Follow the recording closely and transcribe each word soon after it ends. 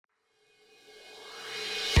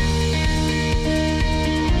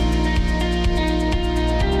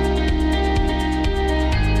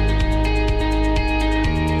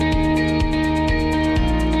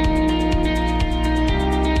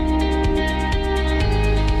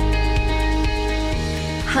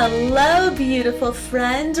Hello, beautiful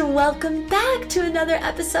friend. Welcome back to another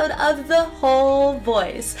episode of The Whole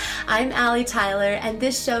Voice. I'm Allie Tyler, and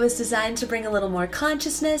this show is designed to bring a little more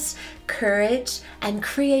consciousness, courage, and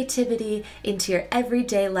creativity into your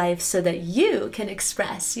everyday life so that you can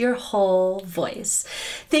express your whole voice.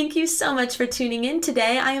 Thank you so much for tuning in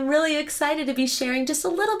today. I am really excited to be sharing just a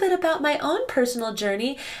little bit about my own personal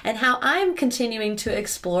journey and how I'm continuing to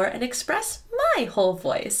explore and express my whole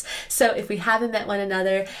voice. So if we haven't met one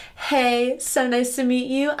another, hey, so nice to meet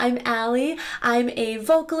you. I'm Allie. I'm a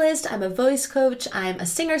vocalist, I'm a voice coach, I'm a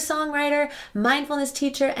singer-songwriter, mindfulness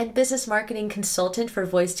teacher, and business marketing consultant for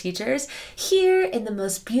voice teachers here in the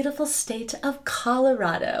most beautiful state of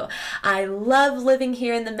Colorado. I love living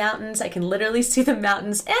here in the mountains. I can literally see the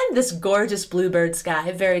mountains and this gorgeous bluebird sky,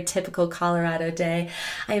 a very typical Colorado day.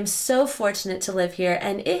 I am so fortunate to live here,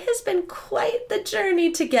 and it has been quite the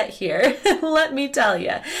journey to get here. Let me tell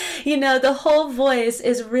you. You know, the whole voice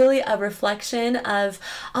is really a reflection of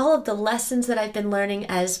all of the lessons that I've been learning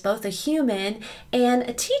as both a human and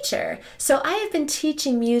a teacher. So I have been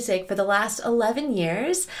teaching music for the last 11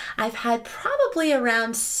 years. I've had probably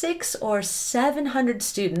around 600 or 700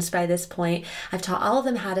 students by this point. I've taught all of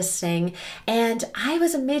them how to sing, and I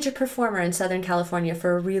was a major performer in Southern California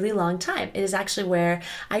for a really long time. It is actually where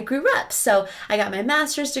I grew up. So I got my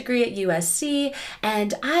master's degree at USC,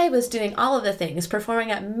 and I was doing all of the things, performing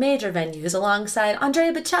at major venues alongside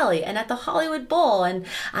Andrea Bocelli and at the Hollywood Bowl, and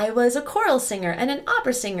I was a choral singer and an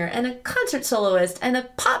opera singer and a concert soloist and a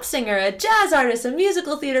pop singer, a jazz artist, a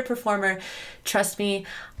musical theater performer. Trust me,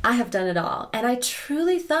 I have done it all, and I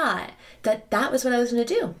truly thought that that was what I was going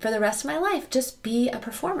to do for the rest of my life, just be a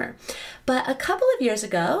performer. But a couple of years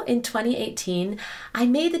ago, in 2018, I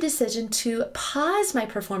made the decision to pause my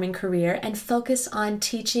performing career and focus on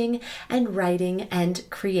teaching and writing and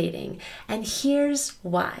creating. And here's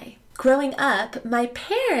why. Growing up, my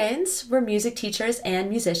parents were music teachers and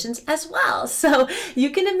musicians as well. So you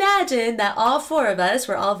can imagine that all four of us,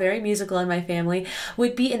 we're all very musical in my family,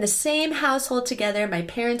 would be in the same household together. My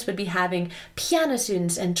parents would be having piano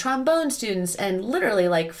students and trombone students and literally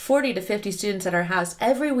like 40 to 50 students at our house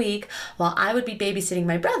every week, while I would be babysitting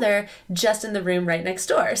my brother just in the room right next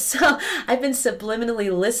door. So I've been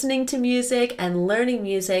subliminally listening to music and learning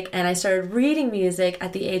music, and I started reading music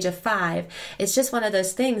at the age of 5. It's just one of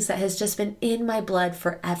those things that has just been in my blood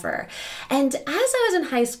forever. And as I was in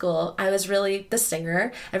high school, I was really the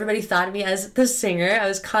singer. Everybody thought of me as the singer. I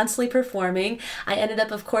was constantly performing. I ended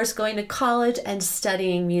up, of course, going to college and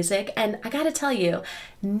studying music. And I gotta tell you,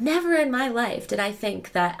 never in my life did I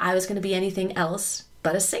think that I was going to be anything else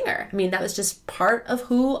but a singer. I mean, that was just part of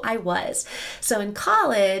who I was. So in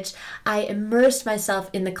college, I immersed myself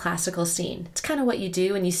in the classical scene. It's kind of what you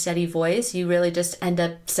do when you study voice. You really just end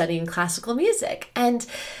up studying classical music. And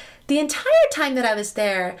the entire time that I was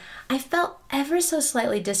there, I felt ever so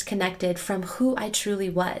slightly disconnected from who I truly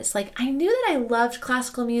was. Like, I knew that I loved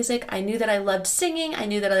classical music. I knew that I loved singing. I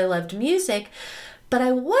knew that I loved music. But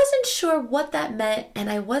I wasn't sure what that meant, and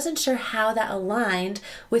I wasn't sure how that aligned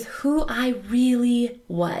with who I really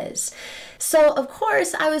was. So, of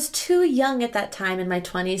course, I was too young at that time in my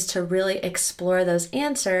 20s to really explore those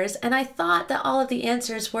answers, and I thought that all of the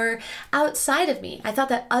answers were outside of me. I thought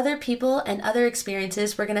that other people and other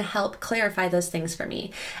experiences were going to help clarify those things for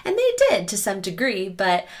me. And they did to some degree,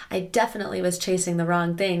 but I definitely was chasing the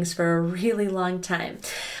wrong things for a really long time.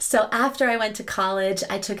 So after I went to college,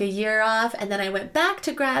 I took a year off, and then I went back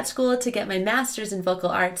to grad school to get my master's in vocal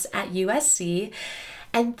arts at USC.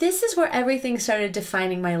 And this is where everything started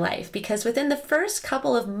defining my life, because within the first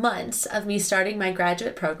couple of months of me starting my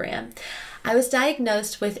graduate program, I was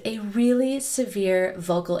diagnosed with a really severe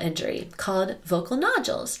vocal injury called vocal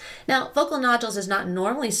nodules. Now, vocal nodules is not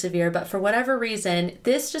normally severe, but for whatever reason,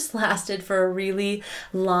 this just lasted for a really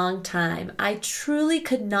long time. I truly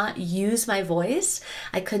could not use my voice.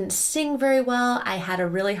 I couldn't sing very well. I had a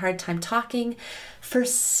really hard time talking for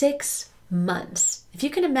 6 months. If you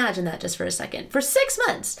can imagine that just for a second, for 6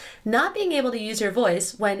 months, not being able to use your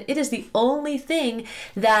voice when it is the only thing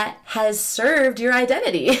that has served your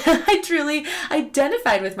identity. I truly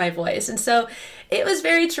identified with my voice. And so it was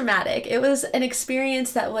very traumatic. It was an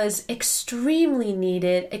experience that was extremely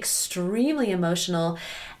needed, extremely emotional,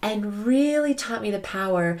 and really taught me the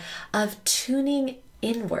power of tuning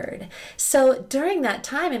inward. So during that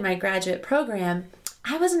time in my graduate program,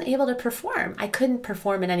 I wasn't able to perform. I couldn't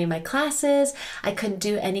perform in any of my classes. I couldn't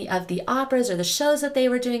do any of the operas or the shows that they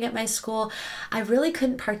were doing at my school. I really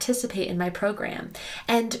couldn't participate in my program.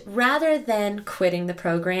 And rather than quitting the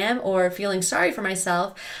program or feeling sorry for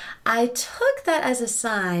myself, I took that as a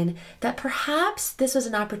sign that perhaps this was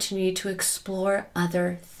an opportunity to explore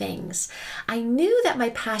other things. I knew that my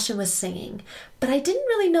passion was singing, but I didn't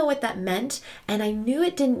really know what that meant, and I knew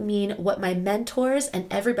it didn't mean what my mentors and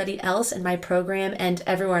everybody else in my program and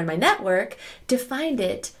everywhere in my network defined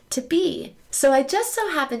it to be. So I just so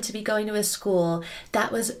happened to be going to a school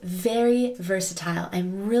that was very versatile.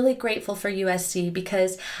 I'm really grateful for USC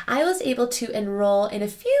because I was able to enroll in a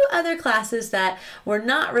few other classes that were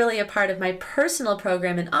not really a part of my personal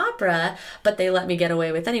program in opera, but they let me get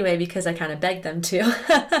away with anyway because I kind of begged them to.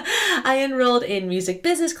 I enrolled in music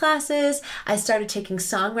business classes. I started taking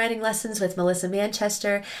songwriting lessons with Melissa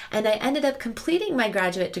Manchester, and I ended up completing my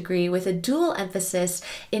graduate degree with a dual emphasis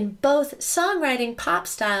in both songwriting, pop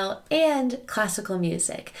style, and classical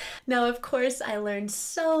music. Now, of course, I learned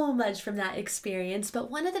so much from that experience, but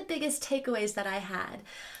one of the biggest takeaways that I had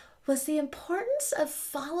was the importance of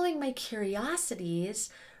following my curiosities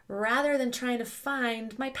rather than trying to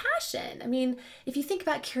find my passion. I mean, if you think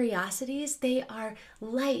about curiosities, they are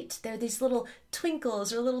light. They're these little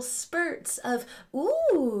twinkles or little spurts of,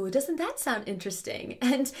 ooh, doesn't that sound interesting?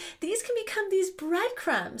 And these can become these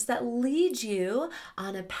breadcrumbs that lead you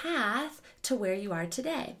on a path to where you are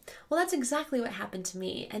today. Well, that's exactly what happened to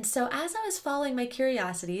me. And so as I was following my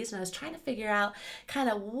curiosities and I was trying to figure out kind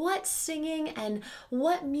of what singing and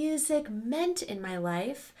what music meant in my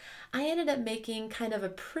life, I ended up making kind of a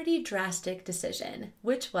pretty drastic decision,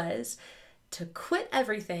 which was to quit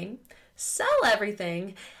everything, sell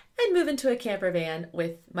everything, and move into a camper van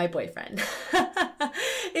with my boyfriend.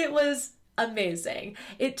 It was amazing.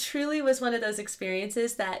 It truly was one of those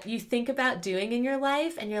experiences that you think about doing in your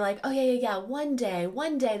life and you're like, oh yeah, one day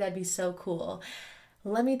that'd be so cool.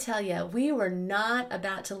 Let me tell you, we were not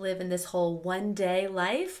about to live in this whole one day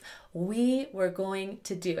life. We were going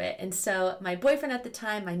to do it. And so my boyfriend at the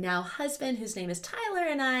time, my now husband, whose name is Tyler,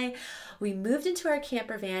 and we moved into our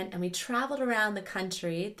camper van and we traveled around the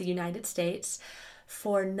country, the United States.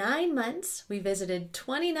 For 9 months, we visited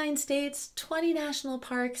 29 states, 20 national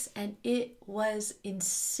parks, and it was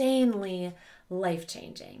insanely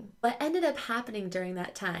life-changing. What ended up happening during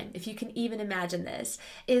that time, if you can even imagine this,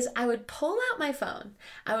 is I would pull out my phone,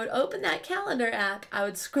 I would open that calendar app, I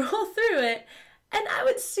would scroll through it, and I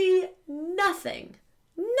would see nothing.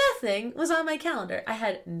 Nothing was on my calendar. I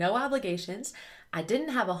had no obligations. I didn't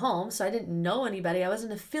have a home, so I didn't know anybody. I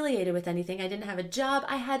wasn't affiliated with anything. I didn't have a job.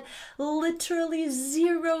 I had literally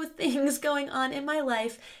zero things going on in my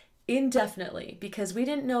life indefinitely because we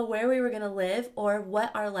didn't know where we were going to live or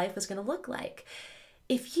what our life was going to look like.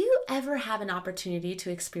 If you ever have an opportunity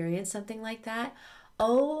to experience something like that,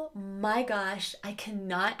 oh my gosh, I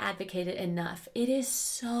cannot advocate it enough. It is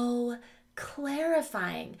so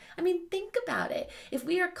clarifying. I mean, think about it. If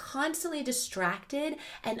we are constantly distracted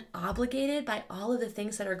and obligated by all of the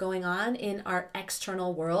things that are going on in our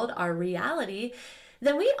external world, our reality,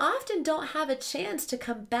 then we often don't have a chance to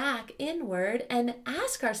come back inward and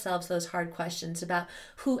ask ourselves those hard questions about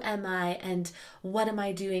who am I and what am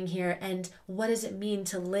I doing here and what does it mean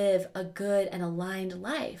to live a good and aligned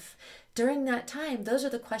life. During that time, those are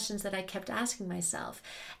the questions that I kept asking myself.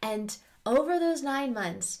 And over those 9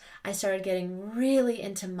 months, I started getting really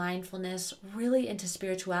into mindfulness, really into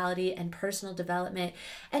spirituality and personal development,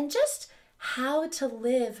 and just how to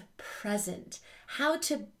live present, how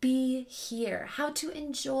to be here, how to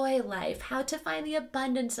enjoy life, how to find the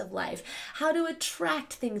abundance of life, how to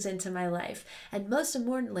attract things into my life, and most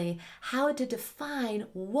importantly, how to define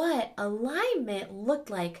what alignment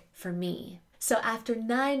looked like for me. So after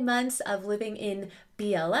 9 months of living in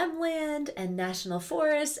BLM land and national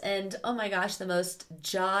forests and, oh my gosh, the most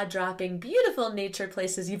jaw-dropping, beautiful nature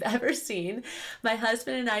places you've ever seen, my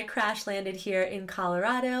husband and I crash landed here in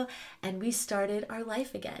Colorado and we started our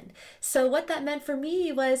life again. So what that meant for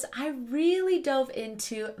me was I really dove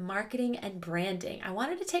into marketing and branding. I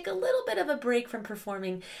wanted to take a little bit of a break from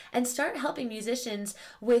performing and start helping musicians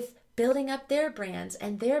with building up their brands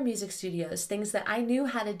and their music studios, things that I knew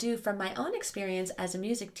how to do from my own experience as a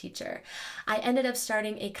music teacher. I ended up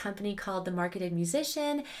starting a company called The Marketed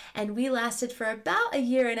Musician, and we lasted for about 1.5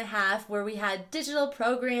 years where we had digital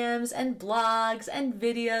programs and blogs and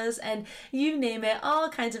videos and you name it, all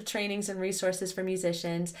kinds of trainings and resources for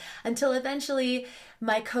musicians, until eventually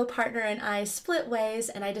my co-partner and I split ways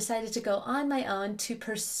and I decided to go on my own to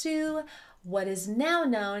pursue what is now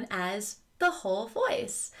known as The Whole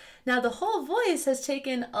Voice. Now, The Whole Voice has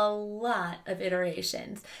taken a lot of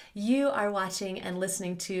iterations. You are watching and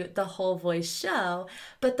listening to The Whole Voice show,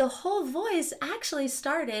 but The Whole Voice actually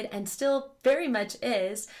started and still very much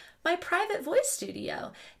is my private voice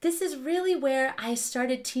studio. This is really where I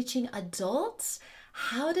started teaching adults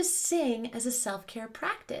how to sing as a self-care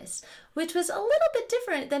practice, which was a little bit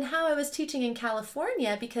different than how I was teaching in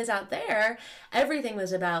California, because out there, everything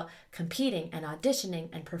was about competing and auditioning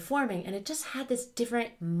and performing, and it just had this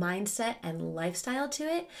different mindset and lifestyle to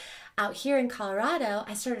it. Out here in Colorado,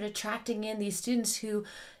 I started attracting in these students who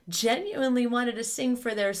genuinely wanted to sing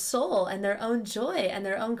for their soul and their own joy and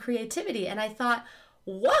their own creativity. And I thought,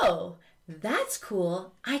 whoa, that's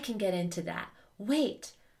cool. I can get into that.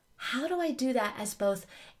 Wait, how do I do that as both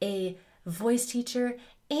a voice teacher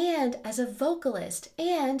and as a vocalist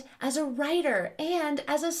and as a writer and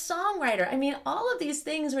as a songwriter? I mean, all of these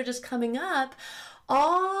things were just coming up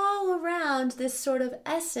all around this sort of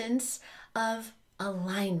essence of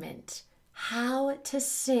alignment, how to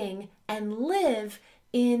sing and live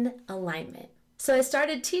in alignment. So I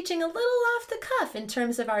started teaching a little off the cuff in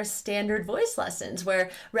terms of our standard voice lessons, where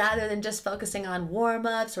rather than just focusing on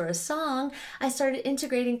warm-ups or a song, I started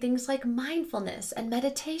integrating things like mindfulness and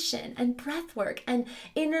meditation and breath work and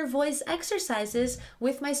inner voice exercises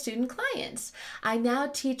with my student clients. I now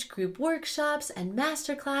teach group workshops and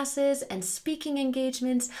master classes and speaking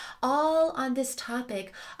engagements, all on this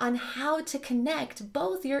topic on how to connect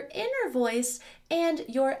both your inner voice and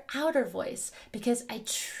your outer voice, because I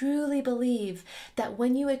truly believe that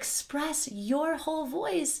when you express your whole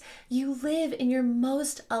voice, you live in your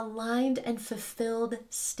most aligned and fulfilled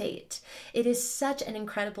state. It is such an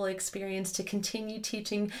incredible experience to continue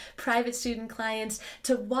teaching private student clients,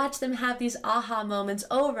 to watch them have these aha moments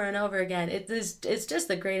over and over again. It's just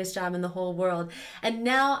the greatest job in the whole world. And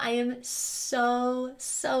now I am so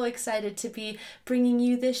excited to be bringing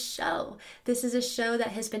you this show. This is a show that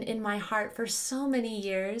has been in my heart for so many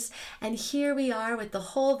years, and here we are with the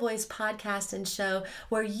Whole Voice podcast and show,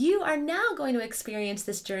 where you are now going to experience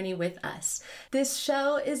this journey with us. This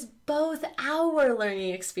show is both our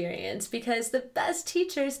learning experience, because the best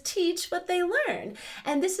teachers teach what they learn.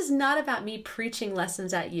 And this is not about me preaching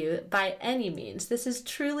lessons at you by any means. This is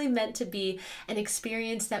truly meant to be an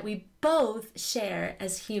experience that we both share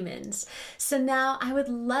as humans. So now I would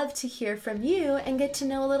love to hear from you and get to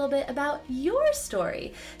know a little bit about your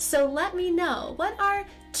story. So let me know, what are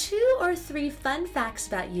 2 or 3 fun facts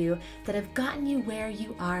about you that have gotten you where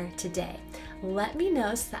you are today? Let me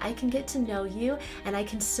know so that I can get to know you and I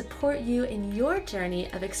can support you in your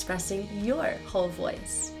journey of expressing your whole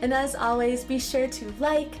voice. And as always, be sure to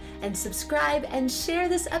like and subscribe and share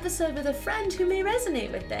this episode with a friend who may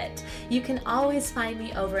resonate with it. You can always find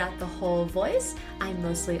me over at The Whole Voice. I'm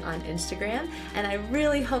mostly on Instagram, and I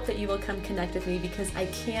really hope that you will come connect with me, because I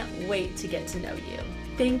can't wait to get to know you.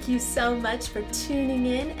 Thank you so much for tuning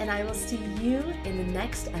in, and I will see you in the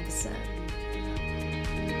next episode.